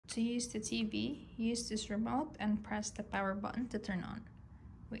To use the TV, use this remote and press the power button to turn on.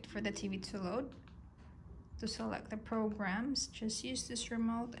 Wait for the TV to load. To select the programs, just use this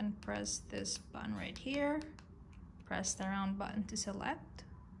remote and press this button right here. Press the round button to select.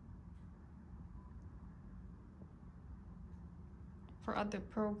 For other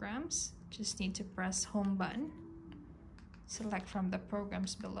programs, just need to press home button. Select from the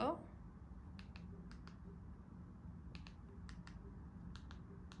programs below.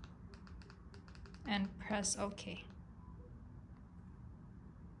 And press OK.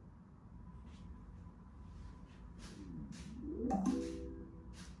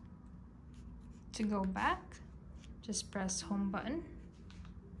 To go back, just press home button.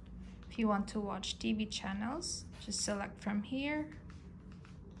 If you want to watch TV channels, just select from here.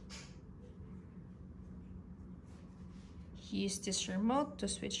 Use this remote to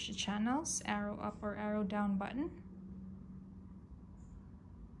switch to channels, arrow up or arrow down button.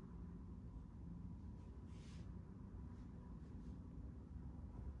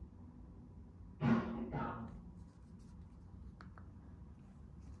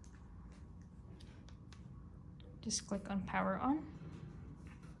 Just click on power on.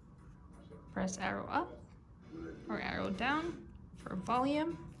 Press arrow up or arrow down for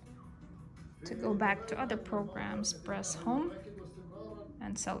volume. To go back to other programs, press home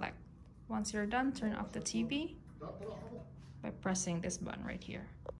and select. Once you're done, turn off the TV by pressing this button right here.